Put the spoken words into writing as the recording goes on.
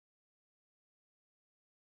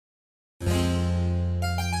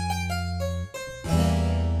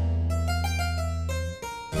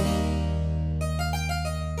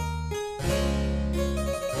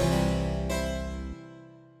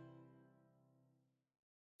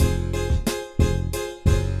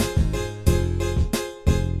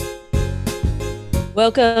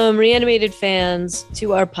Welcome, Reanimated fans,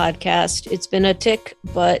 to our podcast. It's been a tick,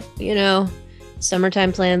 but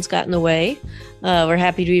summertime plans got in the way. We're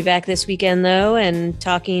happy to be back this weekend, though, and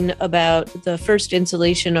talking about the first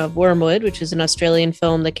installation of Wormwood, which is an Australian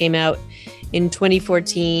film that came out in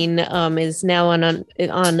 2014, is now on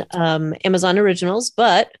Amazon Originals.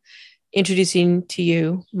 But introducing to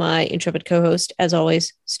you my intrepid co-host, as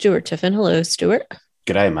always, Stuart Tiffin. Hello, Stuart.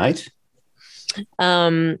 G'day, mate.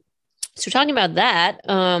 So talking about that,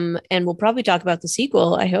 and we'll probably talk about the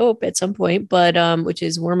sequel, I hope, at some point, but which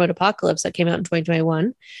is Wormwood Apocalypse that came out in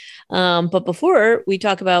 2021. But before we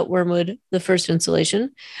talk about Wormwood, the first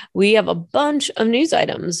installation, we have a bunch of news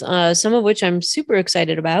items, some of which I'm super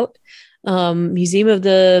excited about. Museum of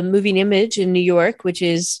the Moving Image in New York, which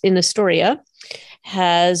is in Astoria,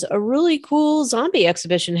 has a really cool zombie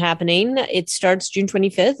exhibition happening. It starts June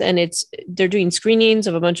 25th, and they're doing screenings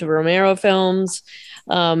of a bunch of Romero films.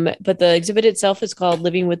 But the exhibit itself is called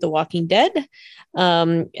Living with the Walking Dead.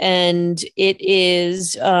 And it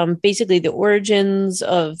is basically the origins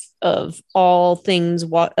of all things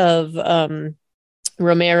of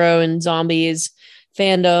Romero and zombies,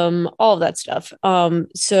 fandom, all of that stuff.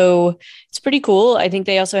 So it's pretty cool. I think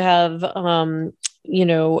they also have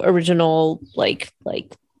original like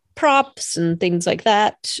props and things like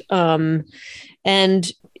that.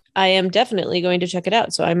 And I am definitely going to check it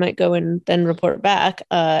out. So I might go and then report back.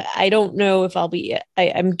 I don't know if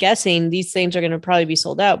I'm guessing these things are going to probably be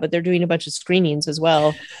sold out, but they're doing a bunch of screenings as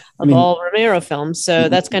well of all Romero films. So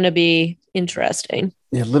that's going to be interesting.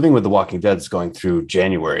 Yeah, Living with the Walking Dead is going through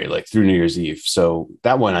January, like through New Year's Eve. So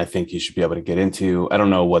that one, I think you should be able to get into. I don't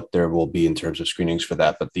know what there will be in terms of screenings for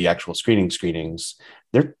that, but the actual screenings,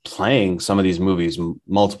 they're playing some of these movies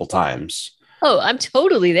multiple times. Oh, I'm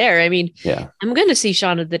totally there. I mean, yeah, I'm going to see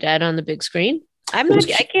Shaun of the Dead on the big screen. I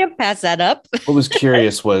can't pass that up. What was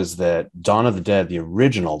curious was that Dawn of the Dead, the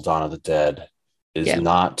original Dawn of the Dead, is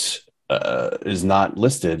not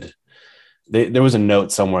listed. There was a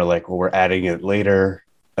note somewhere like, well, we're adding it later.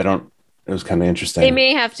 It was kind of interesting. They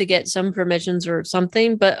may have to get some permissions or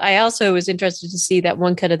something, but I also was interested to see that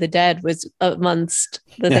One Cut of the Dead was amongst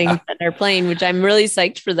the things that they're playing, which I'm really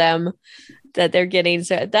psyched for them that they're getting.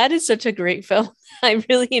 So that is such a great film. I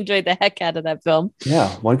really enjoyed the heck out of that film. Yeah.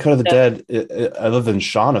 One Cut of the Dead, other than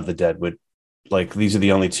Shaun of the Dead, these are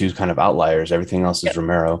the only two kind of outliers. Everything else is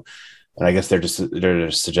Romero. And I guess they're just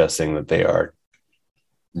suggesting that they are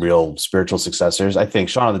real spiritual successors. I think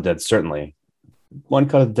Shaun of the Dead, certainly. One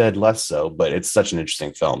Cut of the Dead, less so, but it's such an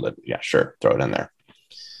interesting film that, yeah, sure, throw it in there.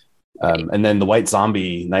 And then the White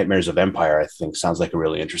Zombie, Nightmares of Empire, I think sounds like a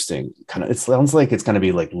really interesting kind of, it sounds like it's going to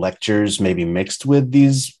be like lectures, maybe mixed with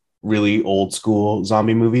these really old school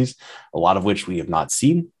zombie movies, a lot of which we have not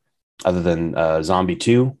seen other than Zombie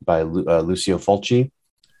 2 by Lucio Fulci.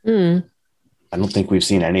 I don't think we've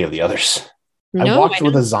seen any of the others. No, I Walked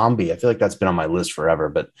with a Zombie. I feel like that's been on my list forever,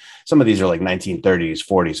 but some of these are like 1930s,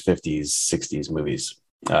 40s, 50s, 60s movies.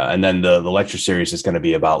 And then the lecture series is going to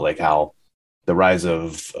be about like how the rise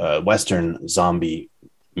of Western zombie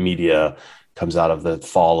media comes out of the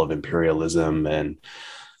fall of imperialism. And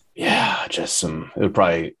yeah,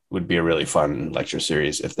 it would be a really fun lecture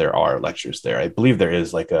series if there are lectures there. I believe there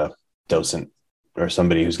is like a docent or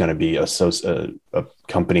somebody who's going to be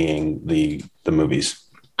accompanying the movies.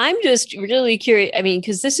 I'm just really curious. I mean,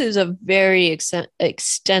 because this is a very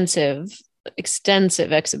extensive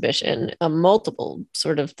exhibition, multiple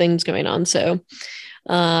sort of things going on. So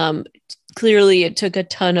clearly it took a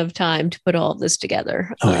ton of time to put all of this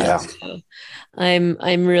together. Oh yeah. So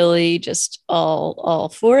I'm really just all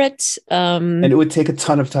for it. And it would take a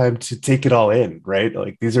ton of time to take it all in, right?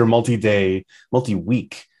 Like these are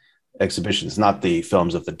multi-week exhibitions, not the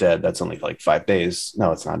Films of the Dead. That's only like 5 days.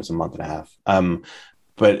 No, it's not. It's a month and a half.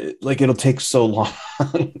 But like it'll take so long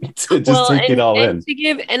to just take it all in.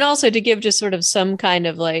 To give just sort of some kind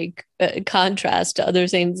of like contrast to other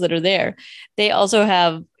things that are there. They also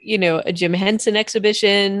have, a Jim Henson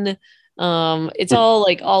exhibition. It's all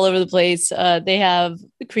like all over the place. They have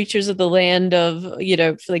Creatures of the Land of,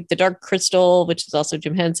 like the Dark Crystal, which is also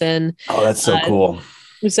Jim Henson. Oh, that's so cool.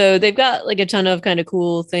 So they've got like a ton of kind of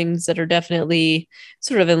cool things that are definitely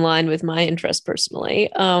sort of in line with my interest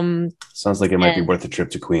personally. Sounds like it might be worth a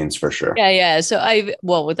trip to Queens for sure. Yeah. So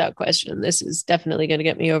without question, this is definitely going to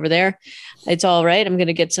get me over there. It's all right. I'm going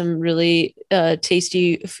to get some really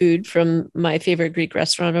tasty food from my favorite Greek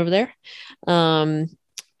restaurant over there.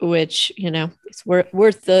 Which, it's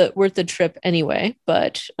worth the trip anyway,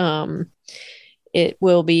 but it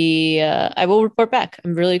will be, I will report back.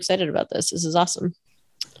 I'm really excited about this. This is awesome.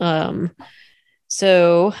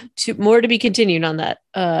 So more to be continued on that.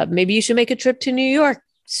 Maybe you should make a trip to New York,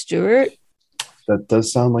 Stuart. that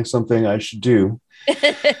does sound like something I should do.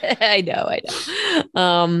 I know.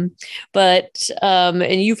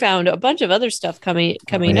 And you found a bunch of other stuff Oh,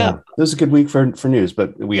 coming yeah, up. this is a good week for news,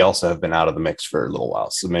 but we also have been out of the mix for a little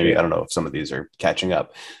while. So maybe I True. don't know if some of these are catching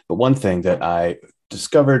up. But one thing that I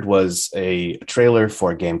discovered was a trailer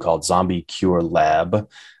for a game called Zombie Cure Lab,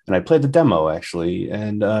 and I played the demo actually,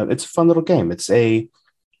 and it's a fun little game. It's a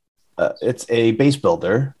base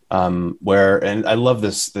builder where, and I love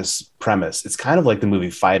this premise. It's kind of like the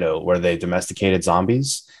movie Fido, where they domesticated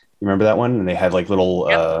zombies. You remember that one? And they had like Yep.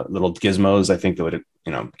 little gizmos, I think, that would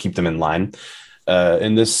keep them in line.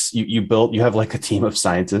 In this, you have like a team of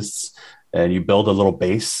scientists, and you build a little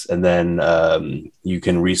base, and then you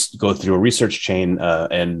can go through a research chain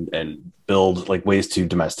and build like ways to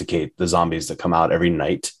domesticate the zombies that come out every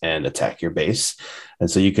night and attack your base. And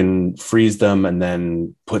so you can freeze them and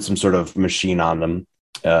then put some sort of machine on them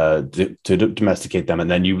to domesticate them, and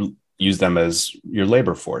then you use them as your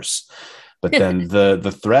labor force. But then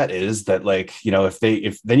the threat is that, like,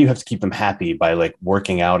 if then you have to keep them happy by like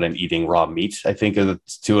working out and eating raw meat. I think are the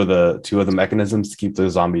two of the mechanisms to keep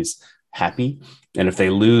those zombies happy. And if they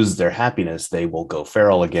lose their happiness, they will go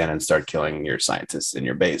feral again and start killing your scientists in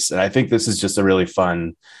your base. And I think this is just a really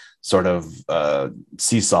fun sort of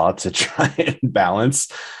seesaw to try and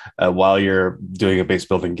balance while you're doing a base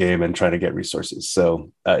building game and trying to get resources.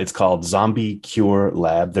 So it's called Zombie Cure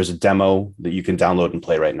Lab. There's a demo that you can download and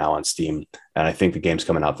play right now on Steam, and I think the game's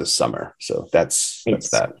coming out this summer. So that's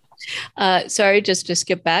that. Sorry, just to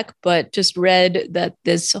skip back, but just read that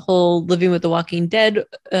this whole Living with the Walking Dead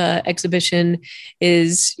exhibition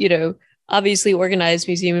is, obviously organized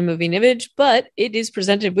Museum of Moving Image, but it is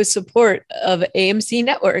presented with support of AMC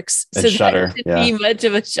Networks. And So Shudder, that should be much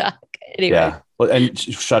of a shock. Anyway. Yeah. Well, and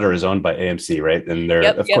Shudder is owned by AMC, right? And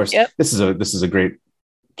they're of course this is a great.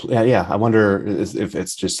 Yeah. I wonder if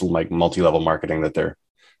it's just like multi-level marketing that they're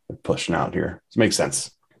pushing out here. It makes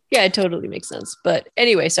sense. Yeah, it totally makes sense. But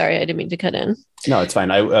anyway, sorry, I didn't mean to cut in. No, it's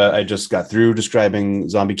fine. I just got through describing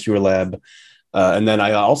Zombie Cure Lab, and then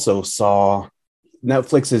I also saw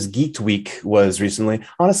Netflix's Geeked Week was recently.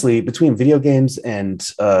 Honestly, between video games and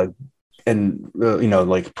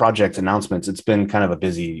like project announcements, it's been kind of a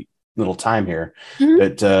busy little time here. Mm-hmm.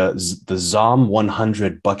 But the Zom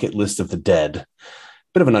 100 Bucket List of the Dead,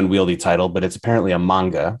 bit of an unwieldy title, but it's apparently a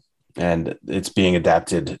manga, and it's being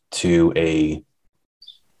adapted to a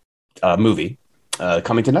movie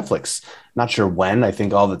coming to Netflix. Not sure when. I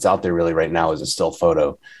think all that's out there really right now is a still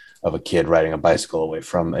photo of a kid riding a bicycle away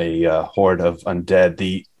from a horde of undead.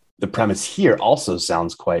 The premise here also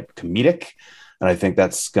sounds quite comedic, and I think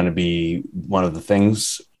that's going to be one of the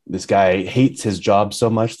things. This guy hates his job so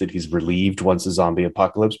much that he's relieved once the zombie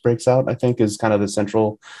apocalypse breaks out, I think is kind of the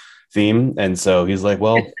central theme. And so he's like,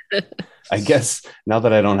 well, I guess now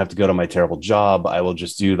that I don't have to go to my terrible job, I will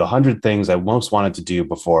just do the 100 things I most wanted to do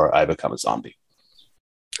before I become a zombie.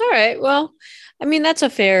 All right. Well, I mean, that's a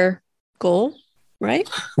fair goal, right?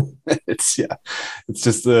 It's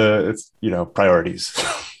just priorities.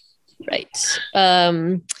 Right.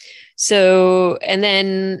 So, and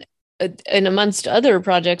then and amongst other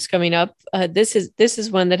projects coming up, this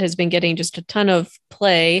is one that has been getting just a ton of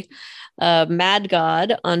play. Mad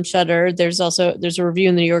God on Shudder. There's a review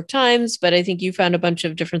in the New York Times, but I think you found a bunch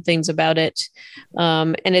of different things about it.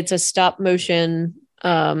 And it's a stop motion,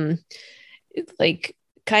 like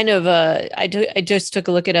kind of I just took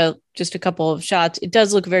a look at just a couple of shots. It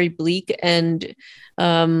does look very bleak, and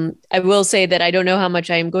I will say that I don't know how much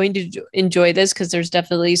I am going to enjoy this, because there's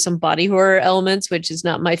definitely some body horror elements, which is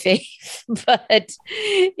not my fave. But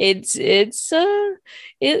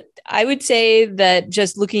I would say that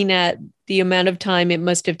just looking at the amount of time it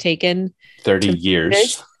must have taken 30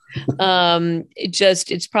 years.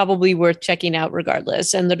 It's probably worth checking out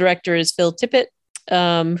regardless. And the director is Phil Tippett,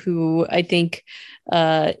 who I think,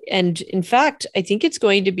 and in fact, I think it's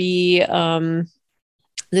going to be,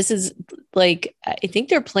 this is like, I think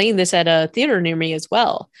they're playing this at a theater near me as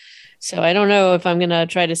well. So I don't know if I'm going to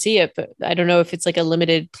try to see it, but I don't know if it's like a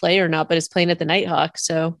limited play or not, but it's playing at the Nighthawk.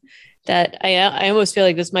 So that I almost feel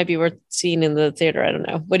like this might be worth seeing in the theater. I don't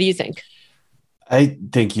know. What do you think? I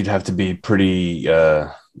think you'd have to be pretty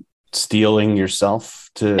stealing yourself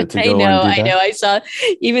to go and do that. I know. I saw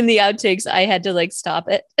even the outtakes. I had to like stop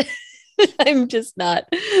it. I'm just not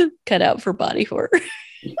cut out for body horror.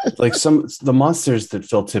 Like the monsters that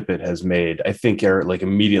Phil Tippett has made, I think are like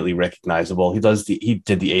immediately recognizable. He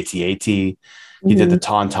did the AT-AT, he did the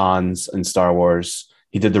Tauntauns in Star Wars,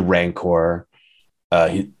 he did the Rancor,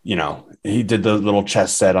 he did the little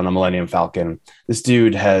chess set on the Millennium Falcon. This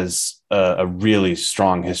dude has a really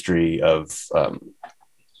strong history of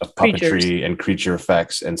puppetry and creature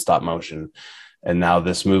effects and stop motion. And now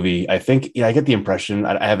this movie, I think, I get the impression,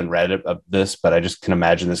 I haven't read this, but I just can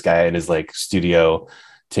imagine this guy in his like studio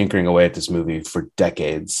tinkering away at this movie for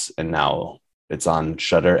decades. And now it's on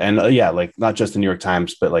Shudder. And like not just the New York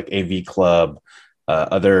Times, but like AV Club,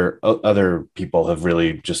 other people have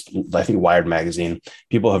really just, I think Wired magazine,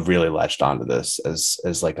 people have really latched onto this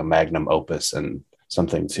as like a magnum opus and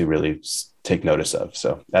something to really take notice of.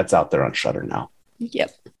 So that's out there on Shudder now.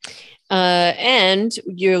 Yep. And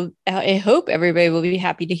I hope everybody will be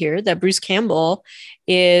happy to hear that Bruce Campbell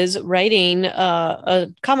is writing a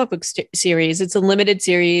comic book series. It's a limited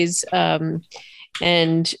series,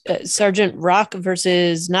 and Sergeant Rock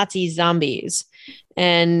versus Nazi zombies.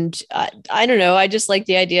 And I don't know. I just like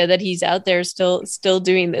the idea that he's out there still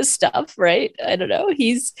doing this stuff, right? I don't know.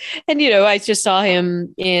 I just saw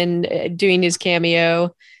him in doing his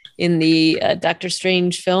cameo in the Doctor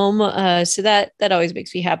Strange film. So that always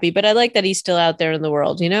makes me happy. But I like that he's still out there in the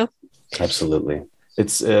world, Absolutely.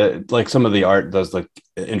 It's like some of the art does look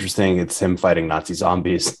interesting. It's him fighting Nazi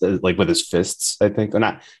zombies, like with his fists, I think. Or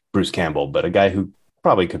not Bruce Campbell, but a guy who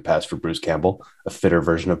probably could pass for Bruce Campbell, a fitter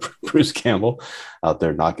version of Bruce Campbell out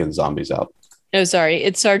there knocking zombies out. No, sorry.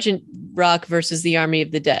 It's Sergeant Rock versus the Army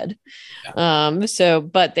of the Dead. Yeah.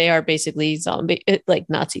 But they are basically like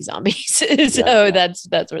Nazi zombies. So yeah.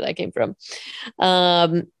 That's where that came from.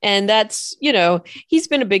 And that's, he's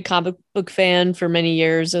been a big comic book fan for many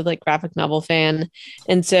years, a like graphic novel fan.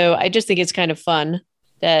 And so I just think it's kind of fun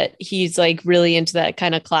that he's like really into that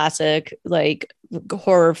kind of classic, like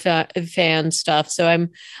horror fan stuff. So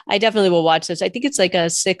I definitely will watch this. I think it's like a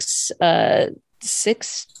six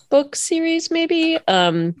book series maybe,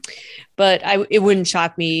 but it wouldn't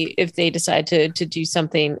shock me if they decide to do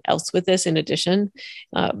something else with this in addition,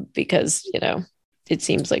 because it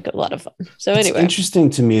seems like a lot of fun. So anyway, it's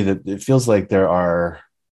interesting to me that it feels like there are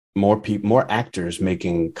more actors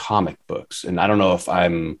making comic books, and I don't know if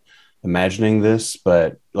I'm imagining this,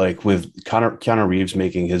 but like with Keanu Reeves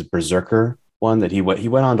making his Berserker one, that he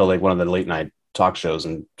went on to like one of the late night talk shows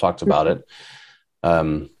and talked about it.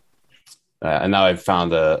 And now I've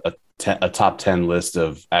found a top 10 list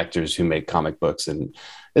of actors who make comic books, and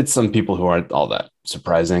it's some people who aren't all that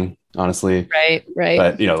surprising, honestly. Right.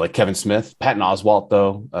 But like Kevin Smith, Patton Oswalt,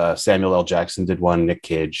 though, Samuel L. Jackson did one, Nick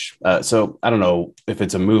Cage. So I don't know if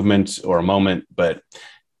it's a movement or a moment, but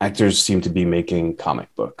actors seem to be making comic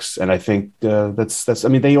books, and I think that's. I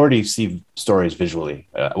mean, they already see stories visually.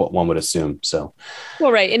 What one would assume. So,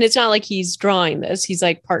 well, right, and it's not like he's drawing this; he's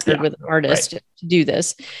like partnered with an artist to do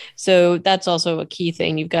this. So that's also a key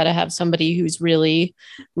thing. You've got to have somebody who's really,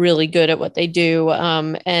 really good at what they do.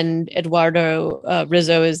 And Eduardo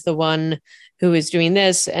Rizzo is the one who is doing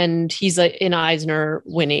this, and he's an Eisner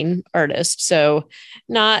winning artist. So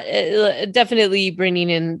not definitely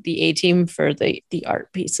bringing in the A team for the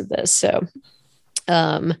art piece of this. So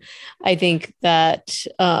I think that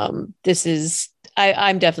this is,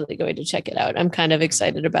 I'm definitely going to check it out. I'm kind of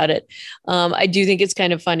excited about it. I do think it's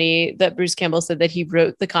kind of funny that Bruce Campbell said that he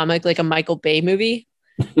wrote the comic like a Michael Bay movie.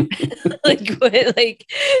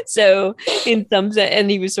 So in some sense,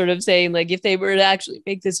 and he was sort of saying like if they were to actually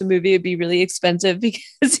make this a movie, it'd be really expensive,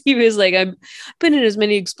 because he was like, I'm putting in as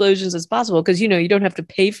many explosions as possible because you don't have to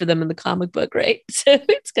pay for them in the comic book, right? So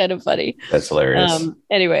it's kind of funny. That's hilarious.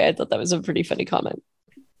 Anyway, I thought that was a pretty funny comment.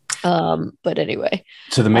 But anyway,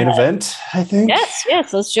 to the main event, I think.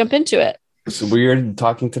 Yes, let's jump into it. So we're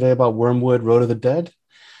talking today about Wormwood: Road of the Dead,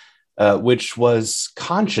 which was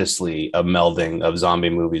consciously a melding of zombie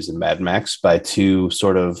movies and Mad Max by two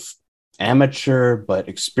sort of amateur but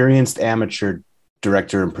experienced amateur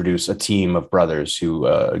director and producer, a team of brothers who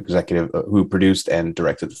produced and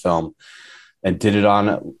directed the film, and did it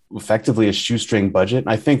on effectively a shoestring budget.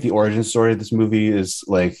 I think the origin story of this movie is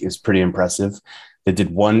pretty impressive. They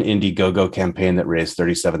did one Indiegogo campaign that raised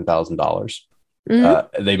 $37,000.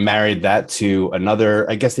 Mm-hmm. They married that to another,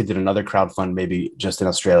 I guess they did another crowdfund, maybe just in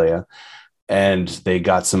Australia. And they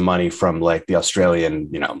got some money from like the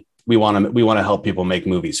Australian, we want to help people make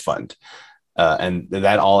movies fund. And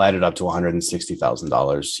that all added up to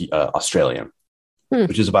 $160,000 Australian,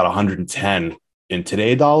 which is about 110 in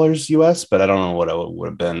today dollars US, but I don't know what it would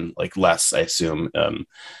have been like less, I assume,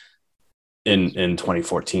 in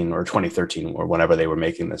 2014 or 2013 or whenever they were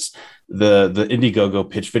making this. The Indiegogo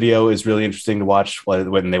pitch video is really interesting to watch.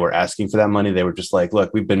 When they were asking for that money, they were just like, look,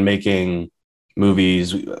 we've been making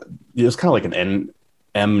movies. It was kind of like an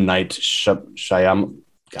M. Night Shyamalan.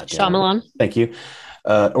 Thank you.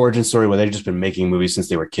 Origin story where they've just been making movies since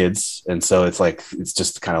they were kids. And so it's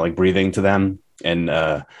just kind of like breathing to them. And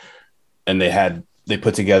they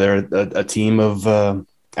put together a team of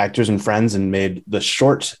actors and friends and made the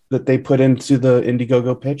short that they put into the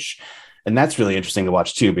Indiegogo pitch. And that's really interesting to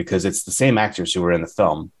watch too, because it's the same actors who were in the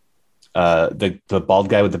film. The bald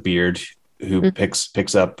guy with the beard who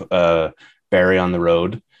picks up Barry on the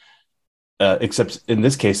road. Except in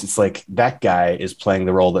this case, it's like that guy is playing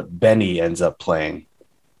the role that Benny ends up playing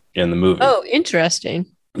in the movie. Oh, interesting.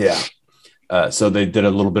 Yeah. So they did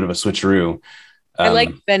a little bit of a switcheroo. I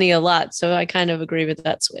like Benny a lot, so I kind of agree with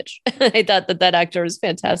that switch. I thought that actor was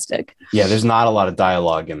fantastic. Yeah, there's not a lot of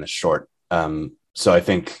dialogue in the short. So I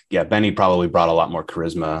think, yeah, Benny probably brought a lot more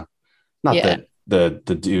charisma. Not that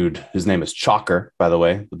the dude, his name is Chalker, by the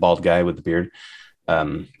way, the bald guy with the beard,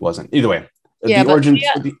 wasn't. Either way, yeah, the origin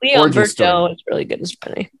Burchell is really good as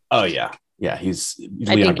Benny. Oh yeah, he's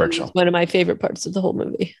Leon Burchell. One of my favorite parts of the whole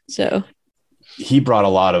movie. So he brought a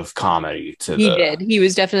lot of comedy to. He did. He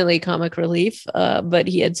was definitely comic relief, but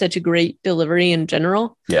he had such a great delivery in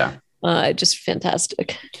general. Yeah, just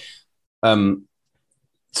fantastic.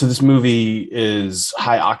 So this movie is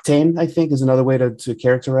high octane, I think, is another way to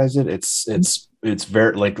characterize it. It's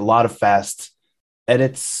very, like, a lot of fast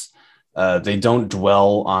edits. They don't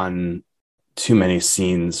dwell on too many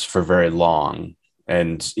scenes for very long.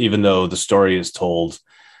 And even though the story is told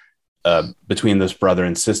between this brother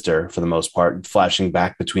and sister, for the most part, flashing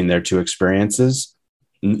back between their two experiences,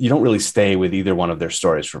 you don't really stay with either one of their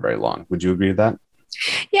stories for very long. Would you agree with that?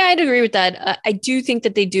 Yeah, I'd agree with that. I do think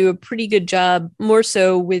that they do a pretty good job, more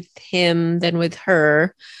so with him than with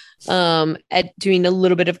her, at doing a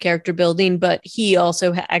little bit of character building, but he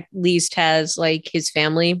also at least has like his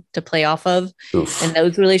family to play off of. Oof. And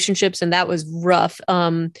those relationships. And that was rough.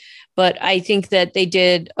 But I think that they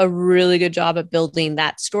did a really good job at building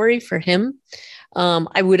that story for him.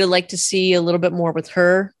 I would have liked to see a little bit more with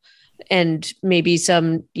her and maybe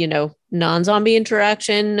some, non-zombie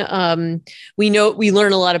interaction. We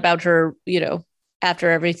learn a lot about her, after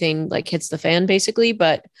everything like hits the fan basically,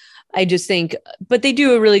 but I just think, but they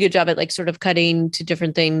do a really good job at like sort of cutting to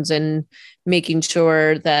different things and making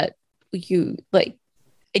sure that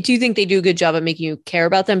I do think they do a good job at making you care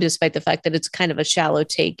about them, despite the fact that it's kind of a shallow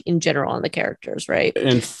take in general on the characters, right?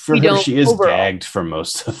 And for her, she is gagged for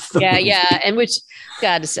most of the movie. Yeah. And which,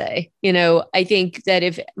 gotta say, I think that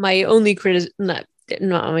if my only not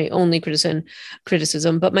my only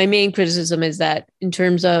criticism, but my main criticism is that in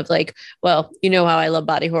terms of like, well, how I love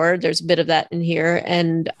body horror, there's a bit of that in here.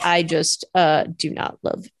 And I just do not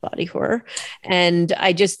love body horror. And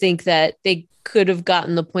I just think that they could have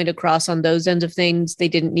gotten the point across on those ends of things. They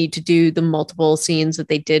didn't need to do the multiple scenes that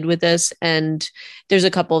they did with this. And there's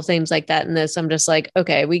a couple of things like that in this. I'm just like,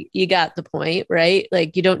 okay, you got the point, right?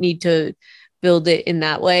 Like you don't need to build it in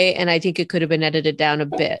that way. And I think it could have been edited down a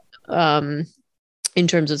bit. In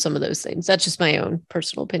terms of some of those things. That's just my own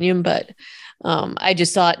personal opinion, but I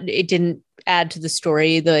just thought it didn't add to the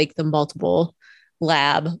story, the multiple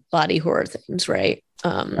lab body horror things, right?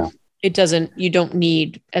 It doesn't, you don't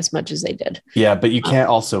need as much as they did. Yeah, but you can't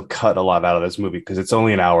also cut a lot out of this movie because it's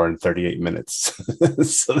only an hour and 38 minutes.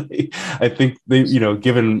 So I think they,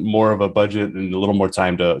 given more of a budget and a little more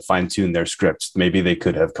time to fine tune their scripts, maybe they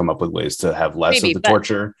could have come up with ways to have less of the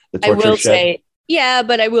torture. I will say,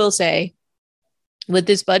 but I will say, with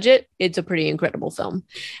this budget, it's a pretty incredible film.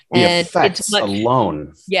 And effects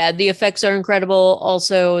alone. Yeah, the effects are incredible.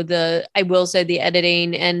 Also, I will say the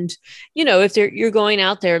editing, and if you're going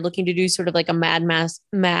out there looking to do sort of like a Mad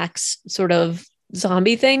Max sort of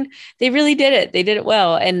zombie thing, they really did it. They did it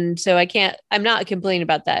well. And so I'm not complaining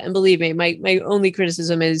about that. And believe me, my only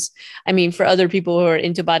criticism is, for other people who are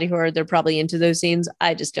into body horror, they're probably into those scenes.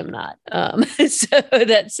 I just am not. So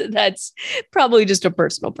that's probably just a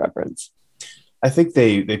personal preference. I think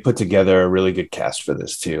they put together a really good cast for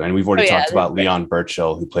this too. And we've already talked about Leon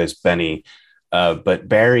Burchell, who plays Benny. But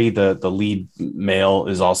Barry, the lead male,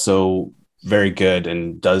 is also very good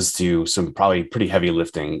and does do some probably pretty heavy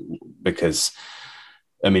lifting because,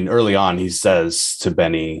 early on he says to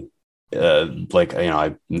Benny,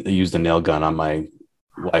 I used a nail gun on my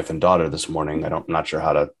wife and daughter this morning. I'm not sure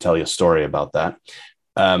how to tell you a story about that.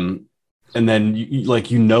 And then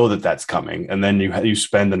that's coming. And then you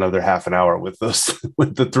spend another half an hour with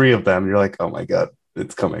with the three of them. You're like, oh my God,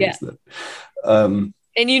 it's coming. Yeah. And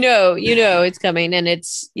it's coming, and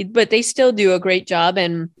but they still do a great job.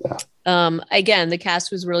 And again, the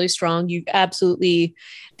cast was really strong.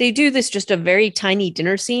 They do this just a very tiny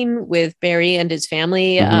dinner scene with Barry and his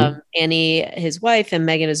family, Annie, his wife, and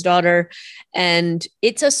Megan, his daughter. And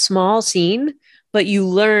it's a small scene, but you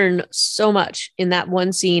learn so much in that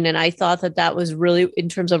one scene. And I thought that was really, in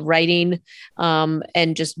terms of writing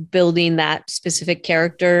and just building that specific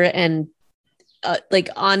character and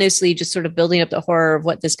honestly, just sort of building up the horror of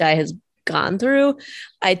what this guy has gone through.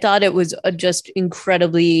 I thought it was just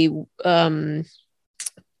incredibly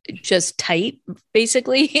just tight,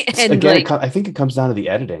 basically. And Again, like, I think it comes down to the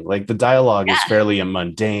editing. Like the dialogue is yeah, fairly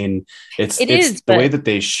mundane. it It's is, the way but that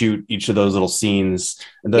they shoot each of those little scenes.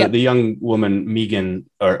 The yep, young woman Megan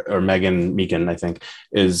or Megan Megan, I think,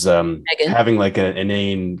 is Megan. having like an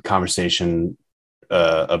inane conversation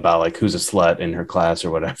about like who's a slut in her class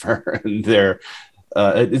or whatever. And they're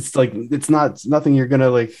it's like it's nothing you're gonna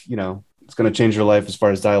like, it's gonna change your life as far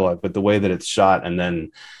as dialogue, but the way that it's shot, and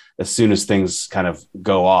then as soon as things kind of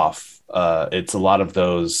go off, it's a lot of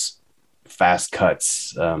those fast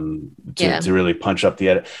cuts Yeah. to really punch up the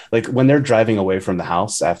edit. Like when they're driving away from the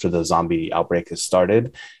house after the zombie outbreak has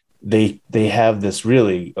started, they have this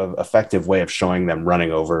really effective way of showing them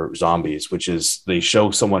running over zombies, which is they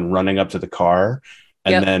show someone running up to the car,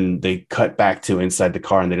 and Yep. then they cut back to inside the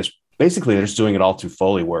car, and they're just doing it all through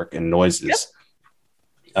Foley work and Yep. noises.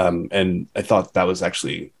 And I thought that was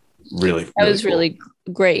actually really, That really was cool. really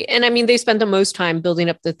great. And I mean, they spent the most time building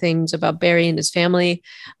up the things about Barry and his family.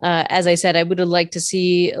 As I said, I would have liked to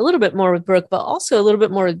see a little bit more with Brooke, but also a little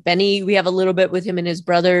bit more with Benny. We have a little bit with him and his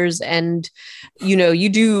brothers. And, you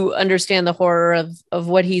do understand the horror of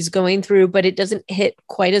what he's going through, but it doesn't hit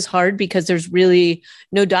quite as hard because there's really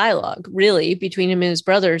no dialogue really between him and his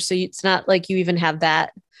brothers. So it's not like you even have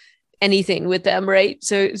that anything with them, right?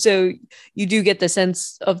 So you do get the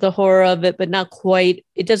sense of the horror of it, but not quite.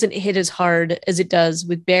 It doesn't hit as hard as it does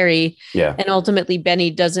with Barry, Yeah. and ultimately Benny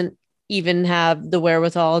doesn't even have the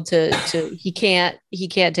wherewithal to he can't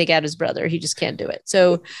take out his brother. He just can't do it.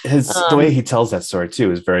 So The way he tells that story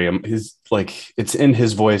too is very his like it's in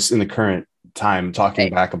his voice in the current time talking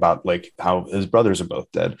right. back about like how his brothers are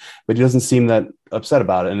both dead, but he doesn't seem that upset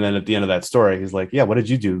about it. And then at the end of that story, he's like, "Yeah, what did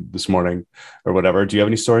you do this morning, or whatever? Do you have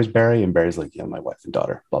any stories, Barry?" And Barry's like, "Yeah, my wife and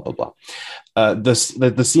daughter, blah blah blah."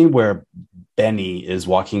 The scene where Benny is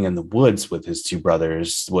walking in the woods with his two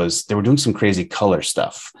brothers was they were doing some crazy color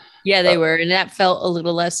stuff. Yeah, Uh, they were, and that felt a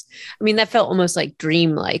little less. I mean, that felt almost like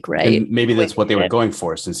dream-like, right? and maybe The way that's what they did were it. going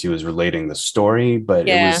for since he was relating the story, but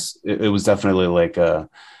Yeah. it was definitely like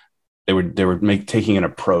taking an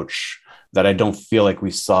approach that I don't feel like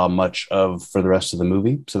we saw much of for the rest of the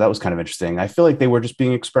movie. So that was kind of interesting. I feel like they were just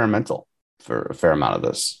being experimental for a fair amount of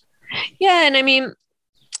this. Yeah, and I mean,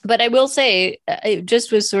 but I will say, it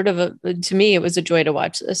just was sort of to me, it was a joy to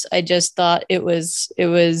watch this. I just thought it was,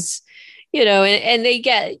 and they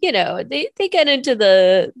get, they get into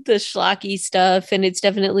the schlocky stuff, and it's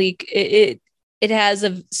definitely it has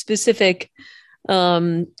a specific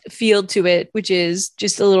feel to it, which is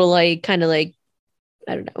just a little like kind of like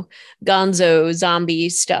I don't know, gonzo zombie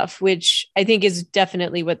stuff, which I think is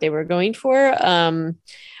definitely what they were going for.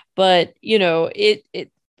 But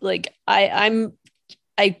it like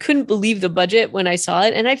I couldn't believe the budget when I saw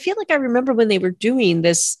it. And I feel like I remember when they were doing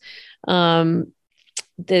um,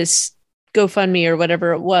 this GoFundMe or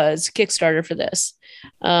whatever it was, Kickstarter for this.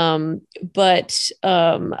 But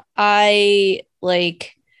I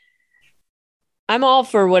like, I'm all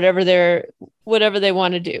for whatever they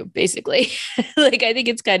want to do, basically. Like I think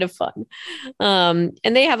it's kind of fun.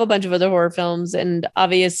 And they have a bunch of other horror films, and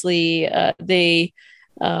obviously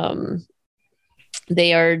um,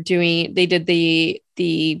 they did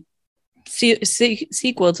the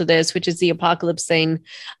sequel to this, which is the Apocalypse thing.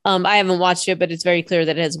 I haven't watched it, but it's very clear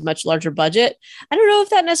that it has a much larger budget. I don't know if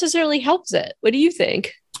that necessarily helps it. What do you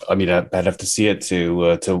think? I mean, I'd have to see it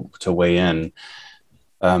to weigh in.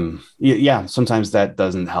 Yeah, sometimes that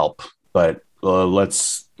doesn't help, but I'm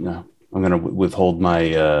going to withhold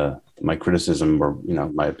my criticism or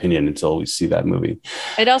my opinion until we see that movie.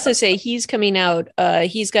 I'd also say he's coming out.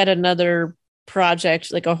 He's got another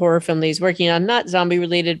project, like a horror film that he's working on, not zombie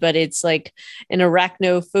related, but it's like an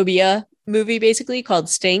arachnophobia movie, basically called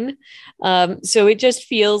Sting. So it just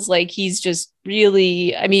feels like he's just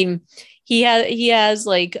really. I mean, he has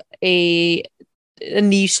like a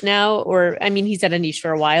niche now, or I mean, he's had a niche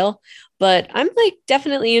for a while. But I'm like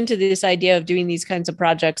definitely into this idea of doing these kinds of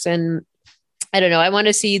projects, and I don't know. I want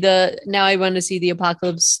to see the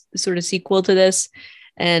Apocalypse sort of sequel to this,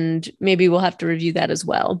 and maybe we'll have to review that as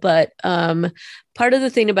well. But part of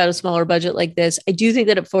the thing about a smaller budget like this, I do think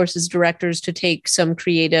that it forces directors to take some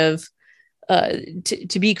creative,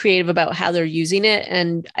 to be creative about how they're using it,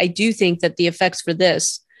 and I do think that the effects for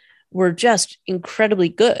this were just incredibly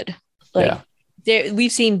good. Like Yeah.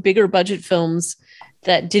 we've seen bigger budget films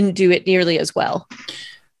that didn't do it nearly as well.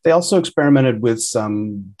 They also experimented with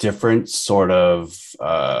some different sort of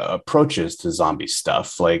approaches to zombie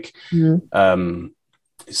stuff. Like, Mhm.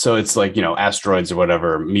 so it's like, asteroids or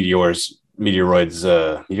whatever, meteorites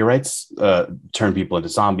turn people into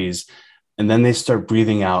zombies. And then they start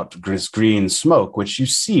breathing out this green smoke, which you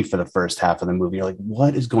see for the first half of the movie. You're like,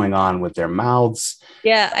 what is going on with their mouths?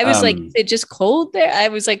 Yeah, I was like, is it just cold there? I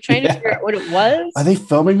was like trying to figure out what it was. Are they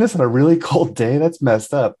filming this on a really cold day? That's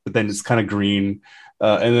messed up. But then it's kind of green.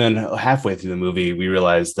 And then halfway through the movie, we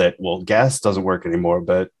realize that, well, gas doesn't work anymore,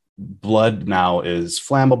 but blood now is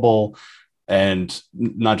flammable. And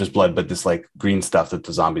not just blood, but this like green stuff that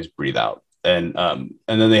the zombies breathe out. And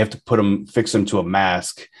then they have to fix them to a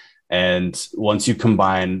mask. And once you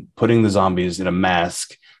combine putting the zombies in a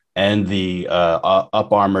mask and the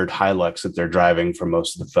up armored Hilux that they're driving for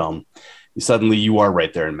most of the film, suddenly you are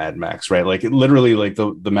right there in Mad Max, right? Like it literally, like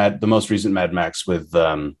the most recent Mad Max with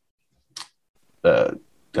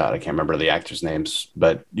God, I can't remember the actors' names,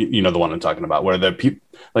 but you know the one I'm talking about, where the people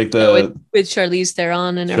like with Charlize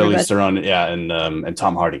Theron and Charlize Theron, yeah, and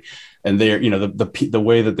Tom Hardy, and they're, you know, the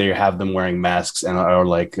way that they have them wearing masks and are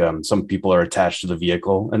like some people are attached to the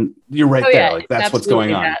vehicle, and you're right there, yeah, like that's what's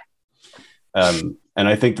going on. And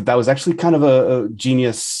I think that was actually kind of a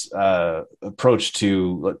genius approach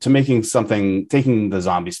to making something, taking the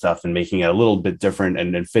zombie stuff and making it a little bit different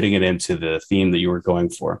and fitting it into the theme that you were going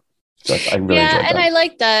for. So I really enjoyed that. And I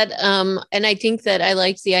like that. And I think that I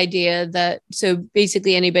liked the idea that, so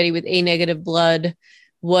basically anybody with A negative blood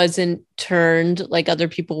wasn't turned like other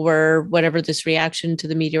people were, whatever this reaction to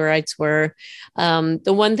the meteorites were. The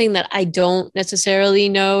one thing that I don't necessarily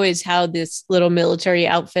know is how this little military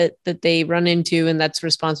outfit that they run into, and that's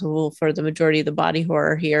responsible for the majority of the body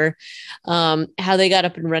horror here, how they got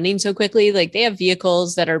up and running so quickly. Like they have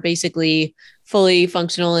vehicles that are basically fully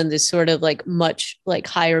functional in this sort of like much like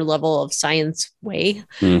higher level of science way,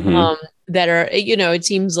 that are, you know, it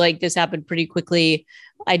seems like this happened pretty quickly.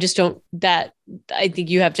 I just don't, that I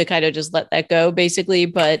think you have to kind of just let that go basically,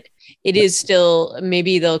 but it is still,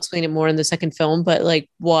 maybe they'll explain it more in the second film, but like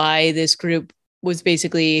why this group was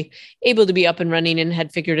basically able to be up and running and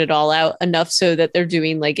had figured it all out enough so that they're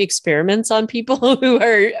doing like experiments on people who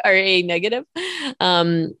are A negative.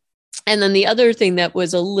 And then the other thing that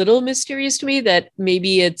was a little mysterious to me, that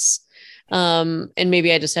maybe it's, and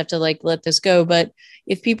maybe I just have to like let this go, but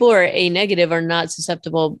if people are A negative, are not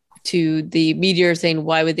susceptible to the meteor thing,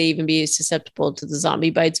 why would they even be susceptible to the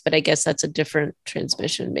zombie bites? But I guess that's a different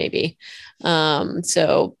transmission maybe.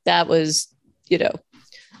 So that was, you know,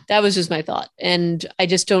 that was just my thought. And I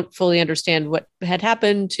just don't fully understand what had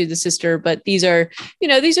happened to the sister, but these are, you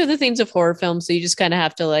know, these are the things of horror films. So you just kind of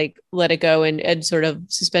have to like let it go and sort of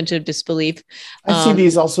suspension of disbelief. I see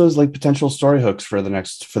these also as like potential story hooks for the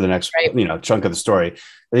next, right, you know, chunk of the story.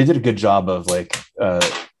 They did a good job of like,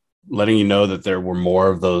 letting you know that there were more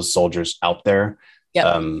of those soldiers out there,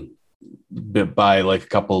 by like a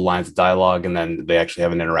couple of lines of dialogue, and then they actually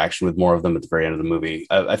have an interaction with more of them at the very end of the movie.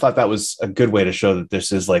 I thought that was a good way to show that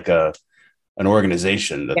this is like an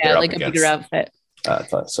organization that they're like up against. Bigger outfit. I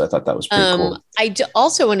thought that was pretty cool. I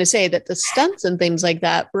also want to say that the stunts and things like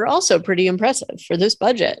that were also pretty impressive for this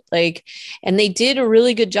budget. Like, and they did a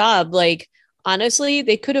really good job. Like, honestly,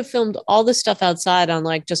 they could have filmed all the stuff outside on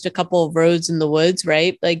like just a couple of roads in the woods,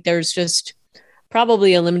 right? Like there's just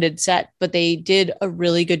probably a limited set, but they did a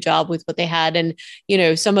really good job with what they had. And, you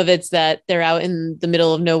know, some of it's that they're out in the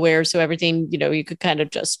middle of nowhere. So everything, you know, you could kind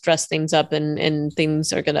of just dress things up and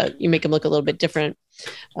things are you make them look a little bit different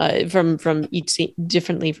from each scene,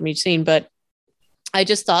 differently from each scene. But I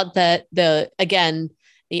just thought that the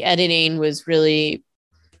editing was really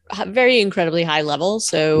very incredibly high level.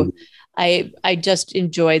 So I just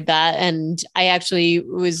enjoyed that. And I actually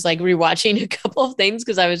was like rewatching a couple of things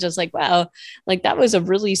because I was just like, wow, like that was a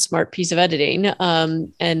really smart piece of editing.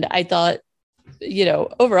 And I thought, you know,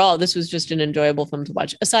 overall, this was just an enjoyable film to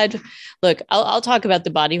watch. Look, I'll talk about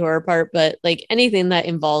the body horror part, but like anything that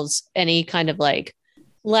involves any kind of like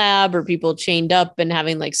lab or people chained up and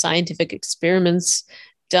having like scientific experiments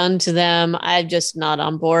done to them, I'm just not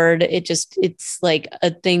on board. It's like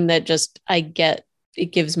a thing that just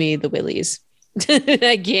it gives me the willies.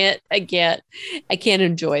 I can't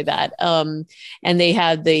enjoy that. And they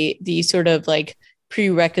have the sort of like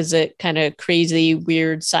prerequisite kind of crazy,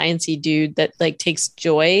 weird, sciencey dude that like takes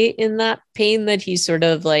joy in that pain that he's sort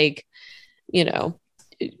of like, you know,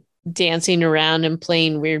 dancing around and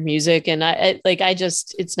playing weird music. And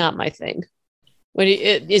it's not my thing.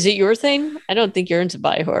 Is it your thing? I don't think you're into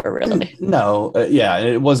body horror, really. No,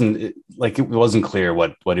 it wasn't clear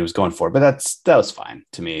what he was going for, but that was fine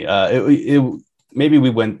to me. Maybe we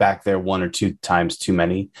went back there one or two times too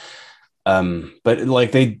many, but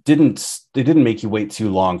like they didn't make you wait too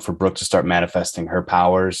long for Brooke to start manifesting her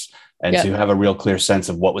powers and to have a real clear sense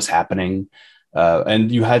of what was happening.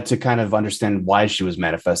 And you had to kind of understand why she was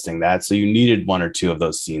manifesting that. So you needed one or two of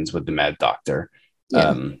those scenes with the Mad Doctor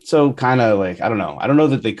Yeah. So kind of like, I don't know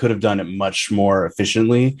that they could have done it much more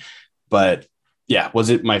efficiently, but yeah, was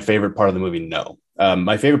it my favorite part of the movie? No.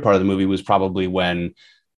 My favorite part of the movie was probably when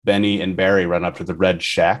Benny and Barry run up to the red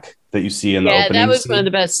shack that you see in the Yeah, that opening was one of scene.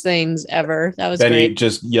 the best things ever. That was Benny great.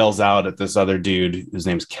 just yells out at this other dude, his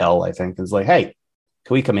name's Kel, I think, is like, "Hey,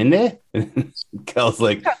 can we come in there?" And Kel's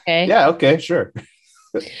like, Okay. "Yeah, okay, sure."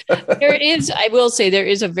 There is, I will say, there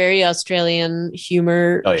is a very Australian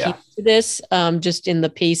humor Oh piece yeah, to this, just in the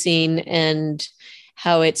pacing and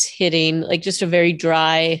how it's hitting, like just a very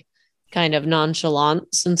dry, kind of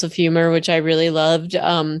nonchalant sense of humor, which I really loved.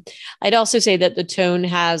 I'd also say that the tone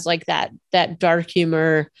has like that dark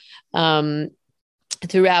humor um,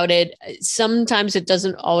 throughout it. Sometimes it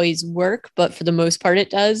doesn't always work, but for the most part, it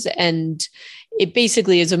does. And it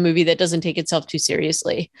basically is a movie that doesn't take itself too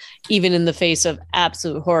seriously, even in the face of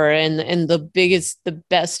absolute horror. And the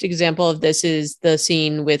best example of this is the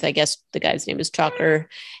scene with, I guess the guy's name is Chalker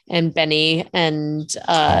and Benny and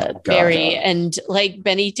oh god, Barry. And like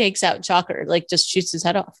Benny takes out Chalker, like just shoots his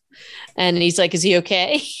head off. And he's like, is he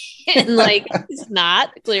okay? And like, he's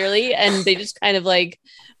not clearly. And they just kind of like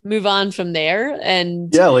move on from there.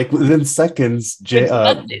 And yeah, like within seconds,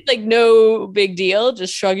 it's like no big deal.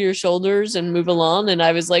 Just shrug your shoulders and move along. And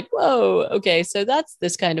I was like, whoa, okay, so that's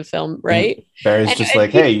this kind of film, and right? Barry's And, just and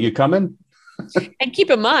like, "Hey, you coming?"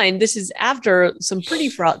 keep in mind, this is after some pretty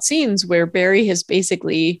fraught scenes where Barry has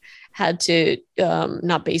basically had to,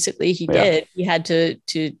 not basically, he Yeah, did. He had to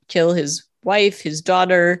kill his wife, his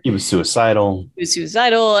daughter. he was suicidal. He was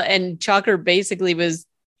suicidal, and Chalker basically was,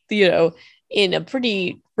 you know, in a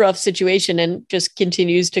pretty rough situation and just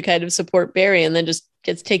continues to kind of support Barry and then just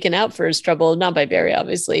gets taken out for his trouble, not by Barry,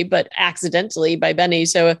 obviously, but accidentally by Benny.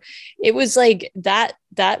 So it was like that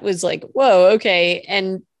was like, whoa, okay.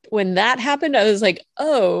 And when that happened, I was like,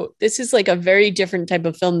 oh, this is like a very different type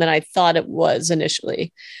of film than I thought it was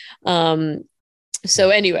initially. Um, so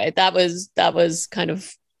anyway, that was kind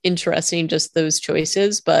of interesting, just those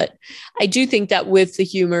choices. But I do think that with the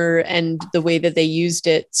humor and the way that they used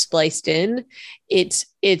it spliced in, it's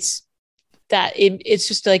it's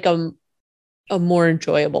just like a more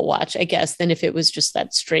enjoyable watch, I guess, than if it was just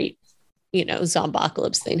that straight,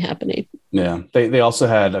 zombocalypse thing happening. Yeah, they also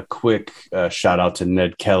had a quick shout out to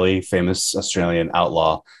Ned Kelly, famous Australian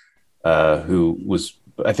outlaw, who was,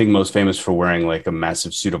 I think, most famous for wearing like a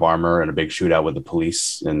massive suit of armor and a big shootout with the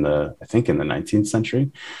police in the 19th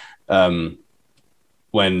century. Um,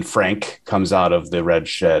 when Frank comes out of the red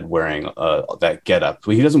shed wearing that getup,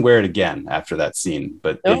 well, he doesn't wear it again after that scene,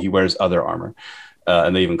 but No? he wears other armor,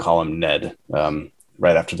 and they even call him Ned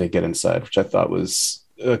right after they get inside, which I thought was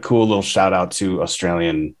a cool little shout out to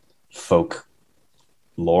Australian folk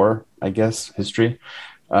lore, I guess, history.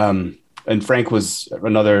 And Frank was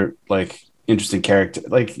another like interesting character.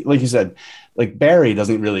 Like you said, like Barry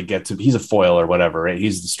doesn't really get to. He's a foil or whatever, right?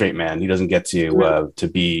 He's the straight man. He doesn't get to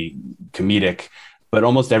be comedic, but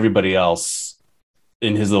almost everybody else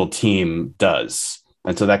in his little team does,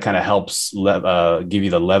 and so that kind of helps give you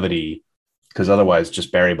the levity. Because otherwise,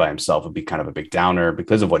 just Barry by himself would be kind of a big downer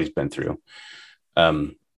because of what he's been through.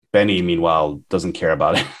 Um, Benny, meanwhile, doesn't care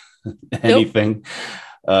about Nope. anything.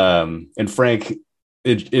 And Frank,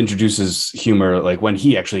 it introduces humor. Like when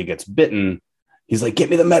he actually gets bitten, he's like, "Get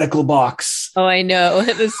me the medical box." Oh, I know.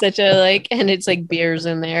 It was such a like, and it's like beers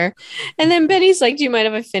in there. And then Betty's like, do you mind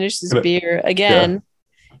if I finish this beer Yeah, again?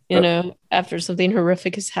 After something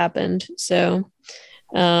horrific has happened. So,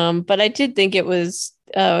 but I did think it was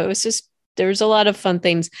just, there was a lot of fun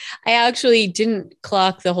things. I actually didn't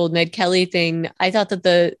clock the whole Ned Kelly thing. I thought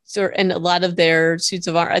that and a lot of their suits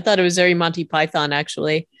of armor, I thought it was very Monty Python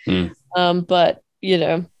actually. mm. But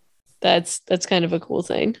that's kind of a cool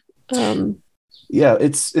thing. Um, Yeah.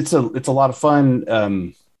 It's a lot of fun.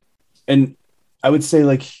 And I would say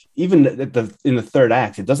like even in the third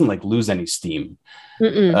act, it doesn't like lose any steam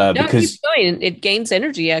No, it keeps because going. It gains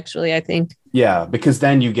energy, actually, I think. yeah, because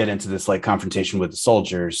then you get into this like confrontation with the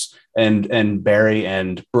soldiers, and Barry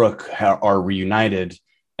and Brooke are reunited,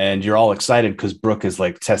 and you're all excited because Brooke is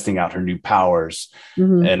like testing out her new powers,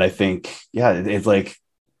 Mhm. and I think yeah, it's like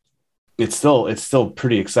it's still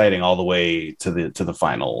pretty exciting all the way to the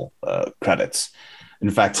final credits. In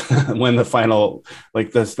fact, when the final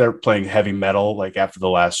like this, they're playing heavy metal like after the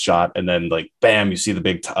last shot, and then like bam, you see the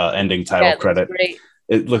big ending title Yeah, it looks credit. great.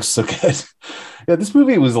 It looks so good. Yeah, this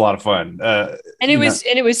movie was a lot of fun. And it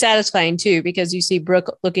was satisfying too, because you see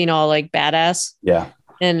Brooke looking all like badass Yeah,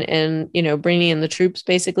 and bringing in the troops,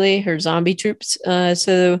 basically her zombie troops.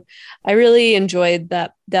 So I really enjoyed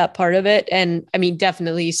that part of it, and I mean,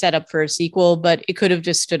 definitely set up for a sequel, but it could have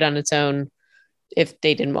just stood on its own if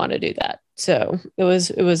they didn't want to do that. So it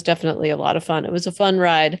was definitely a lot of fun. It was a fun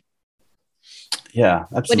ride. Yeah,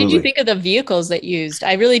 What did you absolutely. think of the vehicles that used?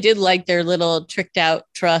 I really did like their little tricked out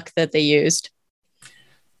truck that they used.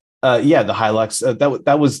 Yeah, the Hilux,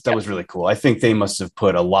 that was really cool. I think they must have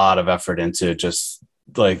put a lot of effort into just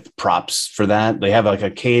like props for that. They have like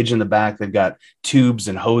a cage in the back. They've got tubes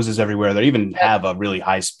and hoses everywhere. They even Yep. have a really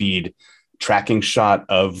high speed tracking shot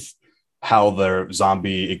of how their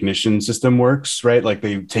zombie ignition system works, right? Like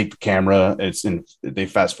they take the camera, they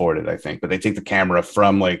fast forward it, I think, but they take the camera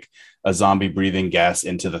from like a zombie breathing gas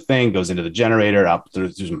into the thing, goes into the generator, up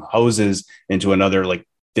through some hoses into another like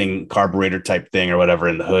thing, carburetor type thing or whatever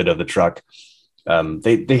in the hood of the truck.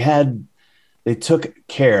 They took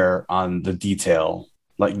care on the detail,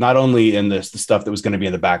 like not only in the stuff that was going to be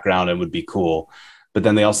in the background and would be cool, but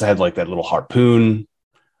then they also had like that little harpoon.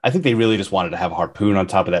 I think they really just wanted to have a harpoon on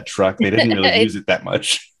top of that truck. They didn't really use it that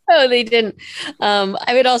much. Oh, they didn't.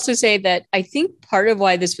 I would also say that I think part of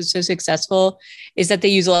why this was so successful is that they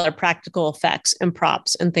use a lot of practical effects and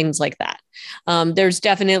props and things like that. There's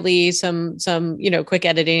definitely some quick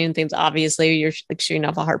editing and things. Obviously, you're like shooting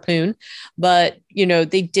off a harpoon, but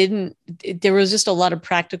they didn't. There was just a lot of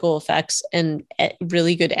practical effects and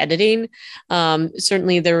really good editing.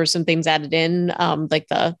 Certainly, there were some things added in, like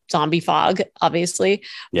the zombie fog, obviously,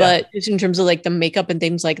 Yeah. but just in terms of like the makeup and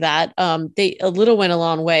things like that, they a little went a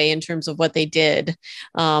long way in terms of what they did,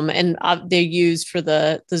 and they used for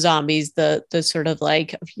the zombies the sort of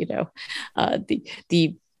like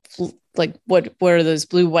the like what are those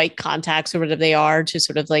blue white contacts or whatever they are to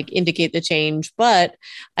sort of like indicate the change. But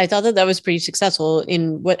I thought that was pretty successful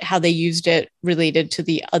in how they used it related to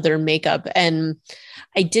the other makeup. And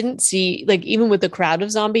I didn't see, like, even with the crowd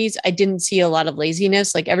of zombies, I didn't see a lot of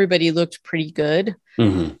laziness. Like everybody looked pretty good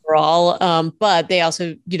Mm-hmm. overall. But they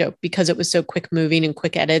also, because it was so quick moving and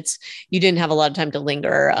quick edits, you didn't have a lot of time to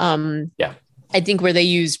linger. Yeah. I think where they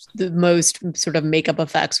used the most sort of makeup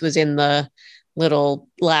effects was in the little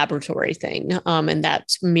laboratory thing. And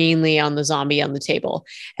that's mainly on the zombie on the table.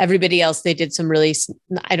 Everybody else, they did some really,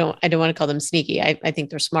 I don't want to call them sneaky. I think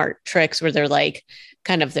they're smart tricks where they're like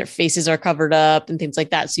kind of their faces are covered up and things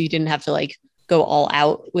like that. So you didn't have to like go all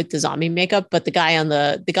out with the zombie makeup. But the guy on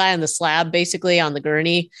the slab, basically on the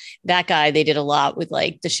gurney, that guy, they did a lot with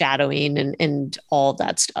like the shadowing and all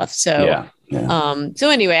that stuff. So Yeah. Yeah. so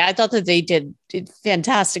anyway, I thought that they did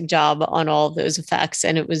fantastic job on all of those effects,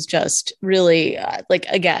 and it was just really like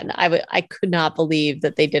again, I could not believe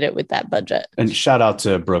that they did it with that budget. And shout out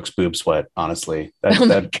to Brooks Boob Sweat. Honestly, Oh that my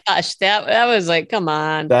that gosh, that was like, come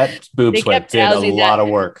on. that boob They sweat kept did a dousing lot of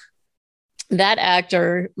work. that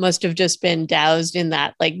actor must have just been doused in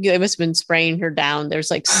that. Like they must have been spraying her down.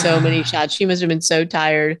 There's like so many shots. She must have been so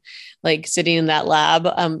tired, like sitting in that lab.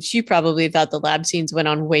 She probably thought the lab scenes went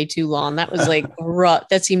on way too long. That was like rough.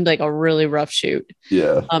 That seemed like a really rough shoot.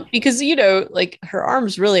 Yeah. Because like her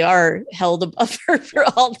arms really are held above her for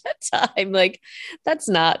all that time. Like that's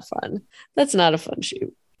not fun. That's not a fun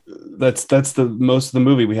shoot. That's the most of the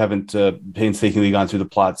movie. We haven't painstakingly gone through the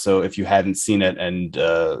plot. So if you hadn't seen it and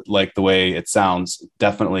like the way it sounds,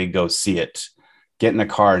 definitely go see it. Get in a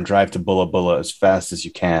car and drive to Bulla Bulla as fast as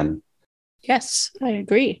you can. Yes, I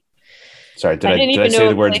agree. Sorry, I didn't did I even say know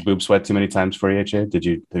the words like, boob sweat too many times for you, HA? Have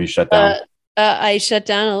you shut uh, down? I shut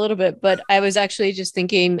down a little bit, but I was actually just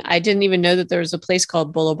thinking I didn't even know that there was a place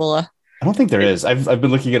called Bulla Bulla. I don't think there is. I've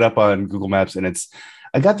been looking it up on Google Maps, and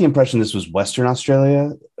I got the impression this was Western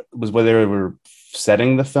Australia, was where they were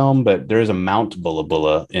setting the film, but there is a Mount Bulla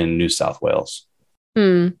Bulla in New South Wales.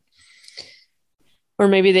 Hmm. Or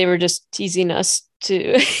maybe they were just teasing us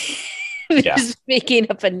to Yeah, just making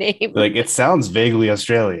up a name. like it sounds vaguely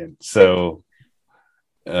Australian. So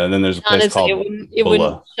then there's a place Honestly, called it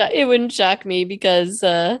wouldn't Bulla. it wouldn't shock me because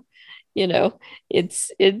you know,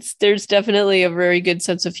 it's there's definitely a very good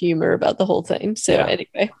sense of humor about the whole thing. So Yeah.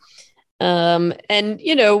 anyway, and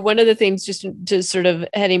one of the things just to sort of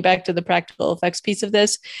heading back to the practical effects piece of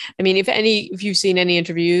this, I mean, if you've seen any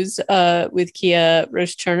interviews with Kia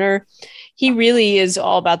Roche Turner, he really is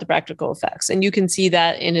all about the practical effects, and you can see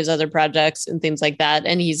that in his other projects and things like that.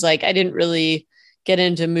 And he's like, I didn't really get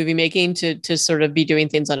into movie making to sort of be doing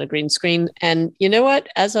things on a green screen. And you know what?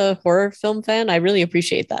 As a horror film fan, I really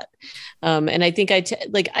appreciate that. And I think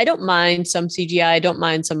I don't mind some CGI. I don't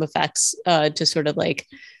mind some effects to sort of like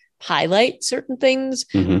highlight certain things.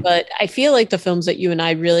 Hmm. But I feel like the films that you and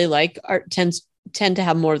I really like tend to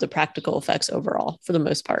have more of the practical effects overall for the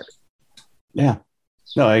most part. Yeah.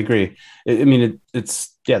 No, I agree. I mean,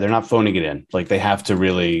 it's yeah, they're not phoning it in. Like they have to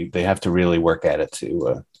really work at it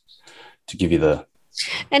to give you the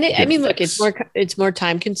And I good mean, look, effects. it's more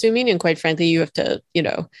time consuming, and quite frankly, you have to,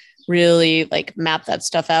 really like map that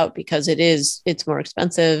stuff out because it's more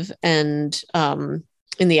expensive, and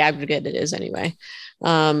in the aggregate it is anyway.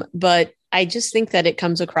 But I just think that it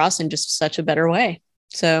comes across in just such a better way.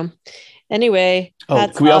 So anyway,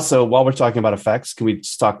 can we also, while we're talking about effects, can we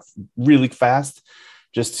just talk really fast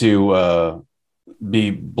just to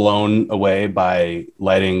be blown away by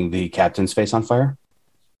lighting the captain's face on fire?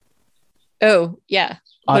 Oh, yeah.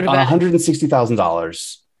 On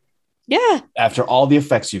 $160,000. Yeah. After all the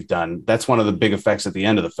effects you've done, that's one of the big effects at the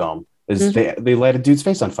end of the film is they light a dude's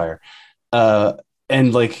face on fire.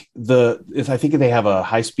 And like I think they have a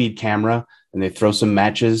high-speed camera and they throw some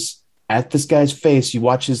matches at this guy's face. You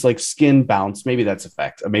watch his like skin bounce. Maybe that's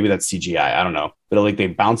effect. Or maybe that's CGI. I don't know. But like they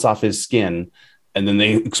bounce off his skin and then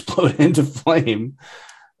they explode into flame.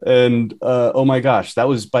 And oh my gosh, that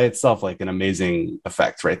was by itself like an amazing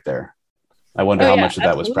effect right there. I wonder how much of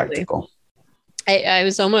that was practical. I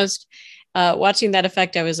was almost watching that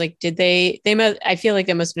effect. I was like, did they I feel like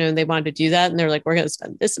they must have known they wanted to do that. And they're like, we're going to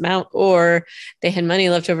spend this amount, or they had money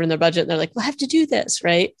left over in their budget. And they're like, we'll have to do this.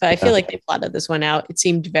 Right. But I feel like they plotted this one out. It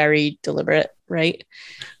seemed very deliberate. Right.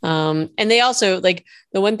 And they also like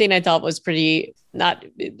the one thing I thought was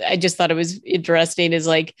I just thought it was interesting is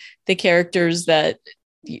like the characters that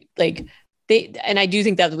like, and I do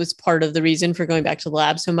think that was part of the reason for going back to the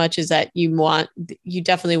lab so much is that you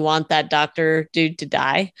definitely want that doctor dude to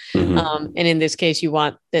die. And in this case, you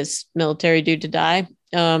want this military dude to die.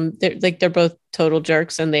 They're both total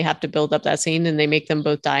jerks and they have to build up that scene and they make them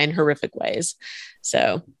both die in horrific ways.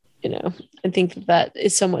 So, I think that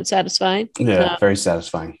is somewhat satisfying. Yeah, very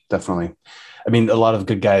satisfying. Definitely. I mean, a lot of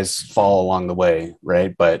good guys fall along the way,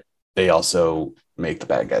 right? But they also make the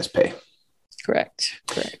bad guys pay. Correct.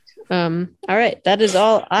 All right. That is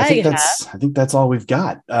all I think that's all we've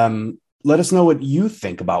got. Let us know what you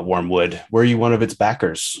think about Wormwood. Were you one of its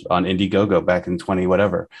backers on Indiegogo back in 20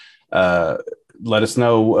 whatever? Let us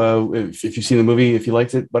know if you've seen the movie, if you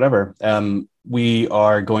liked it, whatever. We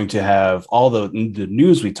are going to have all the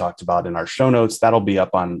news we talked about in our show notes. That'll be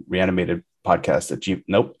up on Reanimated Podcast at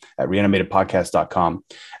reanimatedpodcast.com.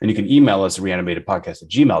 And you can email us at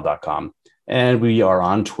reanimatedpodcast@gmail.com. And we are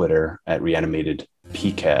on Twitter at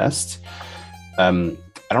reanimatedpcast. I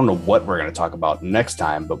don't know what we're going to talk about next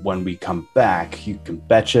time, but when we come back, you can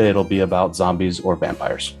betcha it'll be about zombies or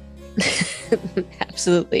vampires.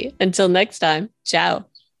 Absolutely. Until next time. Ciao.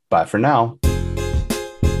 Bye for now.